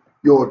didn't.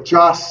 You're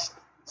just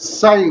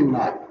saying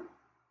that.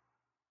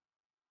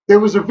 There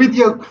was a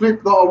video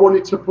clip that I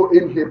wanted to put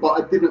in here, but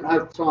I didn't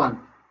have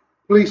time.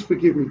 Please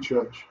forgive me,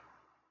 church.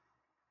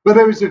 But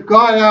there is a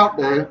guy out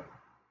there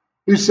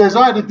who says,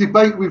 I had a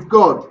debate with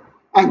God,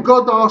 and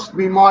God asked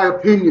me my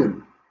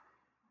opinion.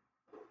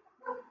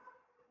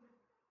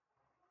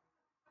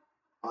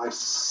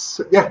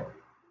 Yeah,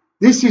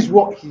 this is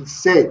what he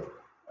said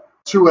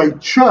to a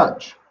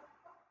church.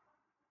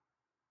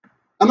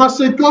 And I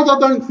said, God, I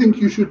don't think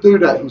you should do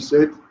that, he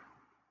said.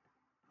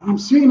 And I'm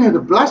sitting there, the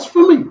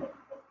blasphemy.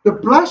 The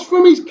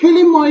blasphemy is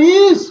killing my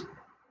ears.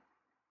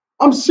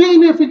 I'm sitting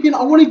there thinking,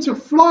 I wanted to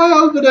fly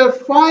over there,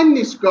 find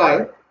this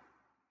guy,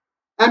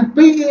 and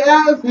beat it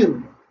out of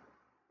him.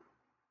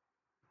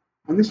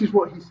 And this is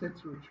what he said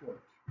to a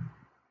church.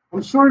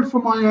 I'm sorry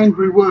for my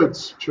angry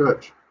words,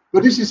 church,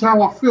 but this is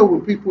how I feel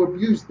when people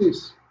abuse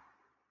this.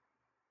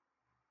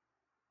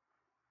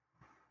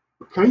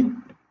 Okay?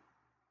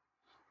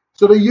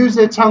 So they use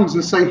their tongues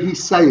and say, he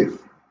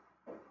saith.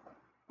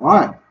 All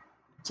right?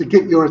 To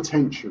get your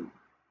attention.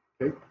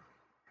 Okay?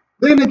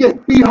 Then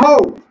again,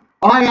 behold,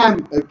 I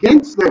am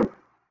against them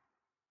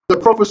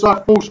that prophesy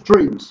false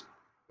dreams.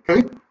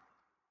 Okay?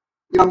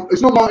 You know,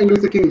 it's not Martin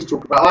Luther King he's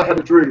talking about. I had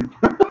a dream.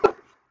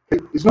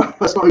 That's not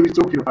who he's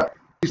talking about.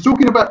 He's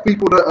talking about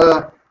people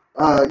that,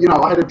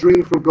 I had a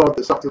dream from God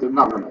that's up to them.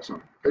 No, it's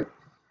not. Okay?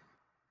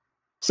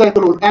 Saith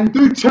the Lord, and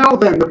do tell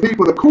them, the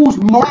people that cause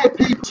my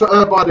people to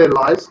err by their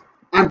lies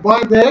and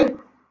by their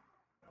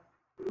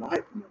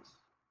lightness.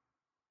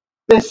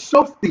 They're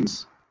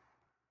softies.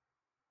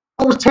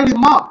 I was telling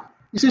Mark,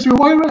 he says,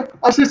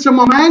 I said to him,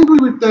 I'm angry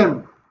with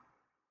them.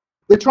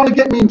 They're trying to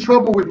get me in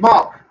trouble with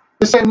Mark.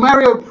 They're saying,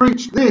 Mario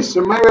preached this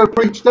and Mario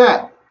preached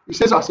that. He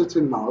says, I said to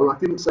him, no, I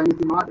didn't say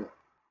anything like that.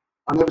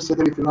 I never said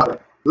anything like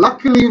that.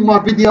 Luckily, my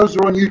videos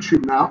are on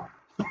YouTube now.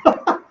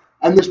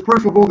 And there's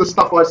proof of all the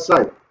stuff I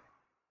say.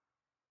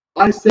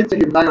 I said to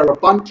him, they are a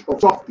bunch of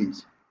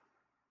softies.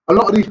 A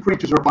lot of these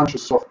preachers are a bunch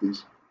of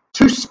softies.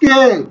 Too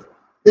scared.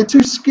 They're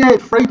too scared,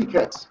 fraidy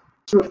cats,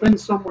 to offend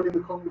someone in the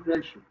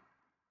congregation.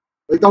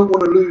 They don't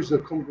want to lose a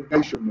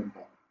congregation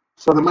member.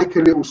 So they make a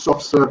little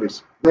soft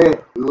service.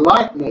 Their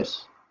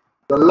lightness,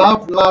 the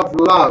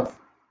love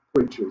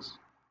preachers.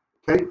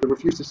 Okay? They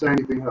refuse to say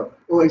anything else.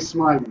 Always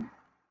smiling.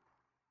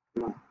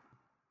 You know.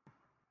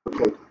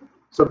 Okay.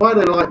 So by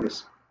their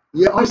lightness,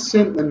 yet I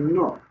sent them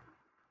not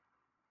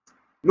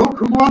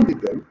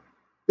commanded them,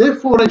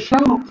 therefore they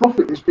shall not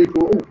profit this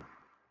people at all,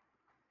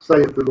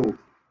 saith the Lord.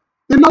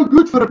 They're no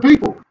good for the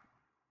people.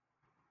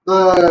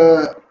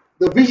 The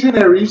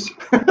visionaries,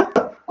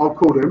 I'll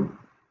call them,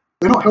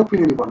 they're not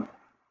helping anyone.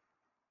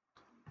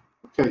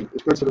 Okay,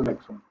 let's go to the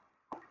next one.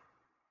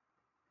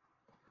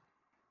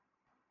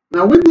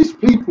 Now when these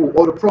people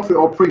or the prophet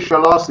or priest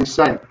shall ask this,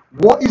 saying,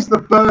 what is the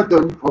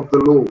burden of the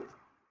Lord?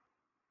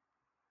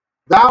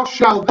 Thou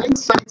shalt then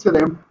say to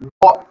them,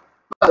 what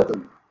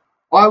burden?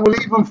 I will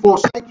even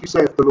forsake you,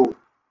 saith the Lord.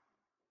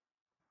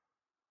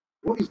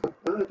 What is the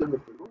burden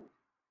of the Lord?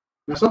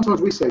 Now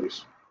sometimes we say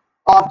this.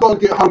 I've got to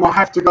get home, I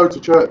have to go to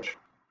church.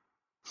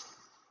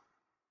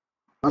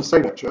 Don't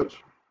say that, church.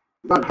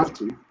 You don't have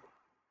to.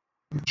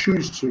 You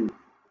choose to.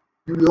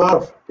 You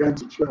love going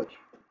to church.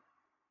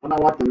 I know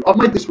I do. I've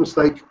made this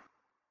mistake.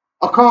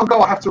 I can't go,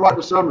 I have to write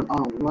the sermon.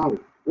 Oh no,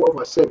 what have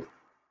I said?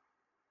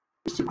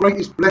 It's the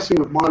greatest blessing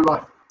of my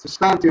life to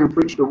stand here and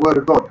preach the word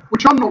of God,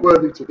 which I'm not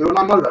worthy to do, and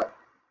I know that.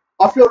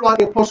 I feel like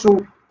the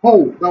Apostle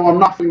Paul, though I'm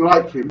nothing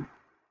like him,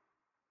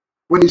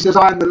 when he says,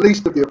 I am the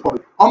least of the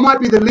apostles. I might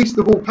be the least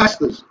of all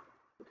pastors,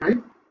 okay?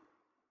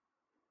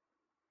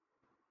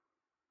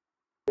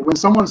 But when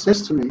someone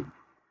says to me,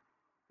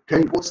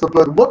 okay, what's the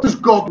burden? What does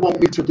God want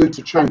me to do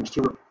to change,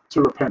 to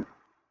repent?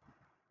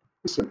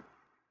 Listen,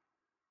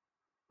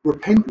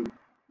 repenting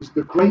is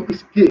the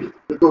greatest gift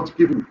that God's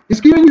given you.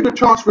 He's giving you the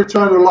chance for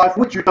eternal life,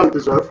 which you don't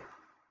deserve.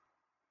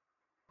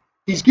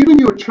 He's giving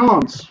you a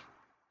chance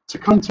to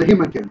come to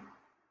him again,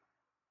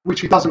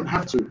 which he doesn't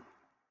have to.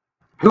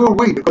 Who are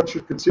we that God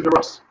should consider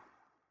us?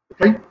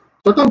 Okay?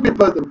 So don't be a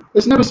burden.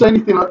 Let's never say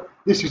anything like,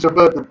 this is a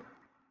burden.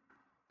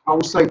 I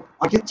will say,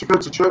 I get to go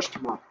to church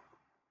tomorrow.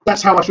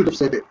 That's how I should have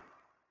said it.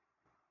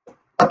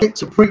 I get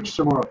to preach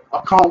tomorrow.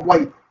 I can't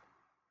wait.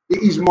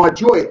 It is my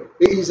joy.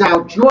 It is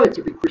our joy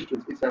to be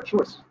Christians. It's our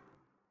choice.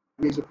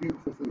 And it's a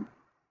beautiful thing.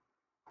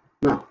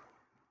 Now,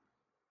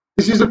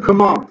 This is a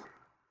command.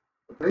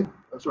 Okay?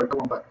 Oh, sorry, go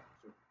on back.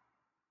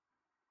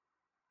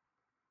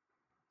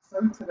 Say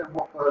to them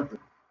what burden.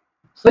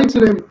 Say to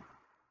them,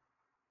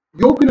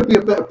 you're going to be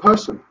a better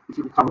person if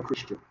you become a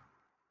Christian.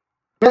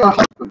 Better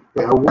husband,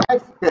 better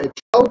wife, better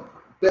child,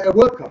 better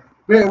worker,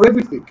 better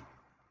everything.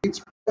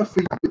 It's better for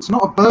you. It's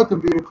not a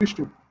burden being a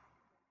Christian.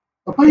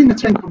 Obeying the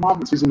 10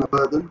 Commandments isn't a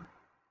burden.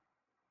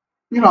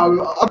 You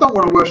know, I don't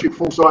want to worship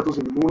false idols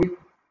in the morning.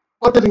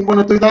 I didn't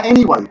want to do that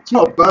anyway. It's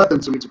not a burden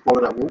to me to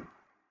follow that rule.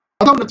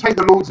 I don't want to take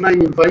the Lord's name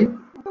in vain.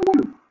 I don't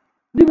want to.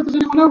 Neither does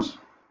anyone else.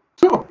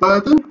 It's not a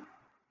burden.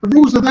 The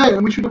rules are there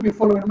and we should have been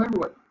following them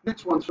everywhere.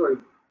 Next one, sorry.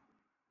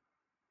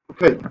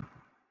 Okay. I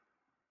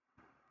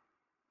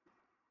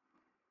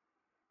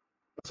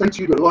say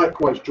to you that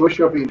likewise joy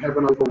shall be in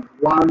heaven over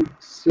one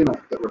sinner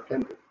that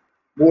repenteth,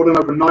 more than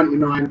over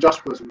 99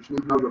 just persons which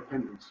need no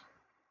repentance.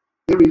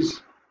 There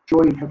is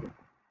joy in heaven.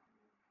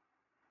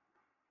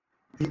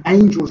 The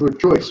angels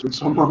rejoice when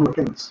someone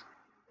repents.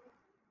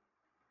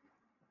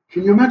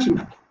 Can you imagine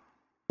that?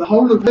 The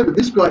whole of heaven,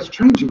 this guy's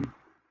changing.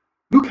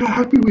 Look how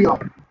happy we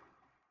are.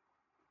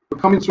 We're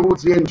coming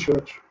towards the end,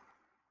 church,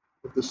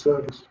 of the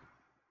service.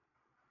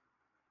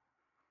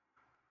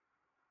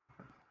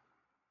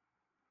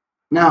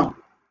 Now,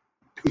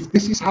 if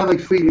this is how they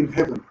feel in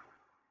heaven,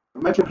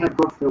 imagine how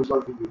God feels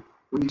over you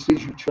when he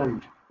sees you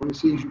change, when he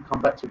sees you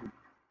come back to him.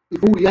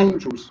 If all the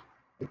angels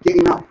are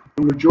getting up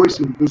and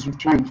rejoicing because you've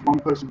changed, one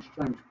person's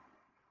changed.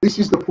 This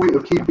is the point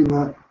of keeping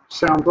the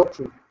sound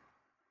doctrine.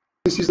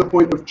 This is the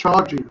point of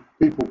charging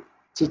people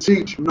to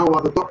teach no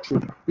other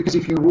doctrine. Because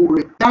if you water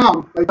it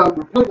down, they don't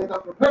repent,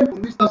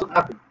 and this doesn't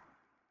happen.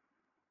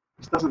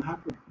 This doesn't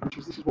happen, which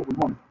is this is what we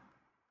want.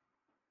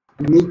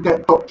 We need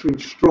that doctrine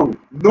strong,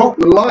 not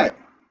light.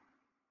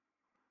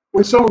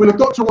 When a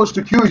doctor wants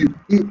to cure you,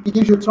 he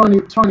gives you a tiny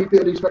bit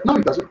of these. No,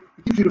 he doesn't.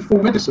 He gives you the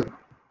full medicine.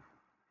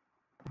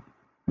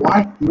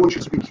 Why? He wants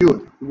you to be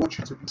cured. He wants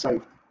you to be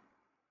saved.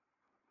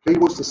 Okay? He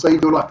wants to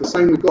save your life. The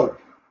same with God.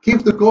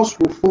 Give the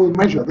gospel full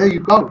measure. There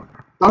you go.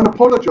 Don't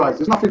apologize.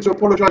 There's nothing to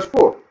apologize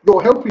for.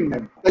 You're helping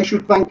them. They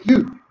should thank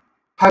you.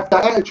 Have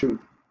that attitude.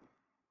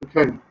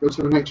 Okay, go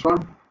to the next one.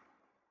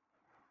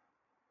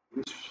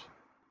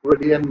 We're at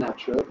the end now,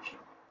 church.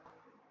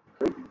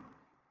 Okay.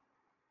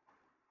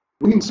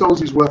 Winning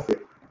souls is worth it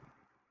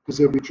because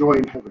there'll be joy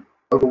in heaven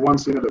over one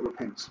sinner that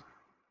repents.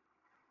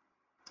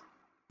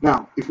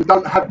 Now, if we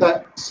don't have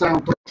that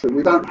sound doctrine,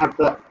 we don't have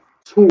that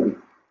tool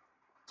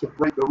to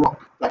break the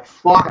rock, that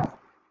fire.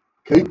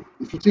 Okay?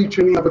 If you teach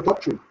any other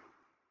doctrine,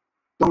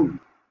 don't.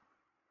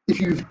 If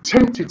you've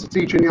tempted to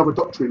teach any other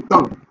doctrine,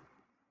 don't.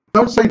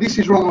 Don't say this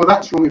is wrong or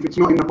that's wrong if it's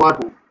not in the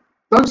Bible.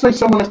 Don't say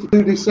someone has to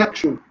do this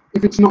action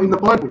if it's not in the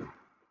Bible.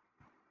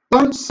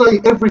 Don't say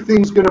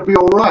everything's going to be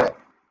all right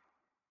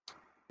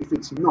if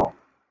it's not.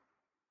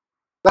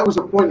 That was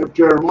the point of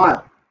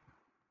Jeremiah.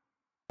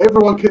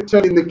 Everyone kept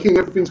telling the king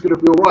everything's going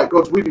to be all right.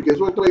 God's with you. Guess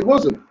what? It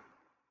wasn't.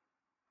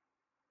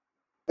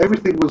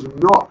 Everything was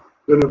not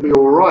going to be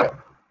all right.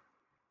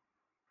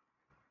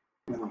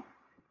 Now,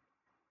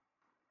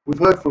 we've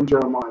heard from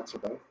Jeremiah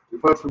today.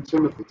 We've heard from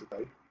Timothy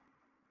today.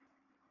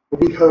 But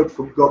we heard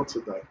from God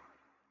today.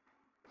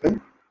 Okay?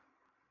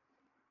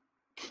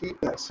 Keep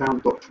that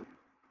sound doctrine.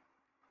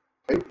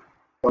 Okay?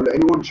 Don't let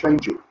anyone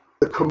change it.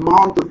 The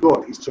command of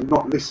God is to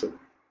not listen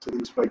to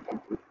these fake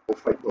people or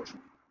fake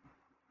doctrine.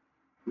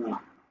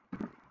 Now,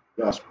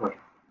 let us pray.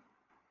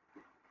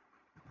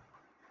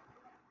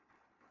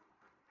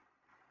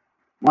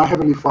 My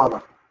Heavenly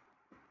Father,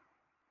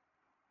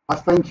 I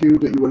thank you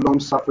that you were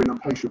long-suffering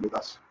and patient with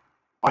us.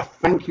 I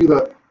thank you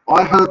that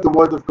I heard the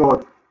word of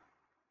God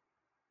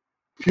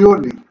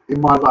purely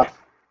in my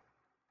life.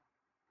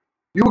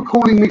 You were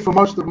calling me for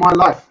most of my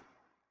life.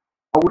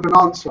 I wouldn't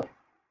answer.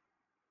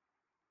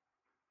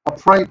 I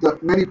prayed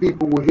that many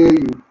people will hear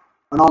you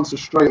and answer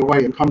straight away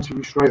and come to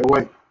you straight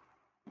away.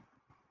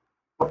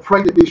 I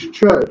pray that this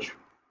church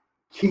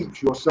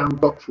keeps your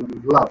sound doctrine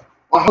with love.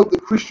 I hope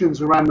that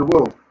Christians around the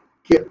world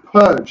get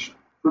purged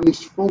from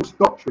this false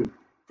doctrine,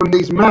 from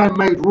these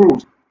man-made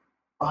rules.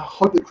 I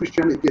hope that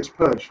Christianity gets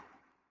purged.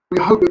 We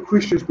hope that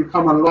Christians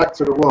become a light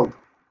to the world,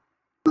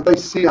 that they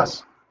see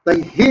us,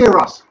 they hear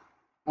us,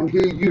 and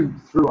hear you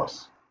through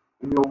us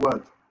in your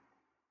word.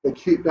 They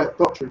keep that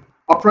doctrine.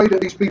 I pray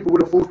that these people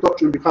with a false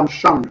doctrine become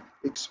shunned,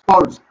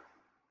 exposed.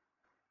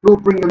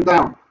 Lord, bring them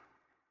down.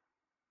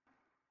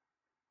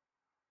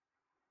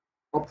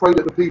 I pray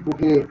that the people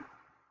hear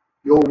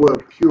your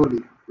word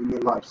purely in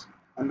their lives,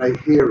 and they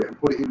hear it and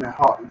put it in their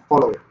heart and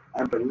follow it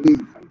and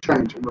believe and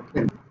change and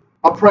repent.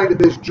 I pray that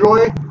there's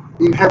joy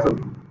in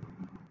heaven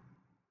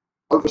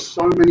over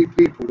so many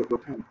people that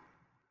repent.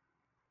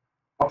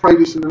 I pray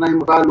this in the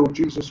name of our Lord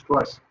Jesus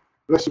Christ.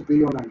 Blessed be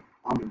your name.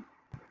 Amen.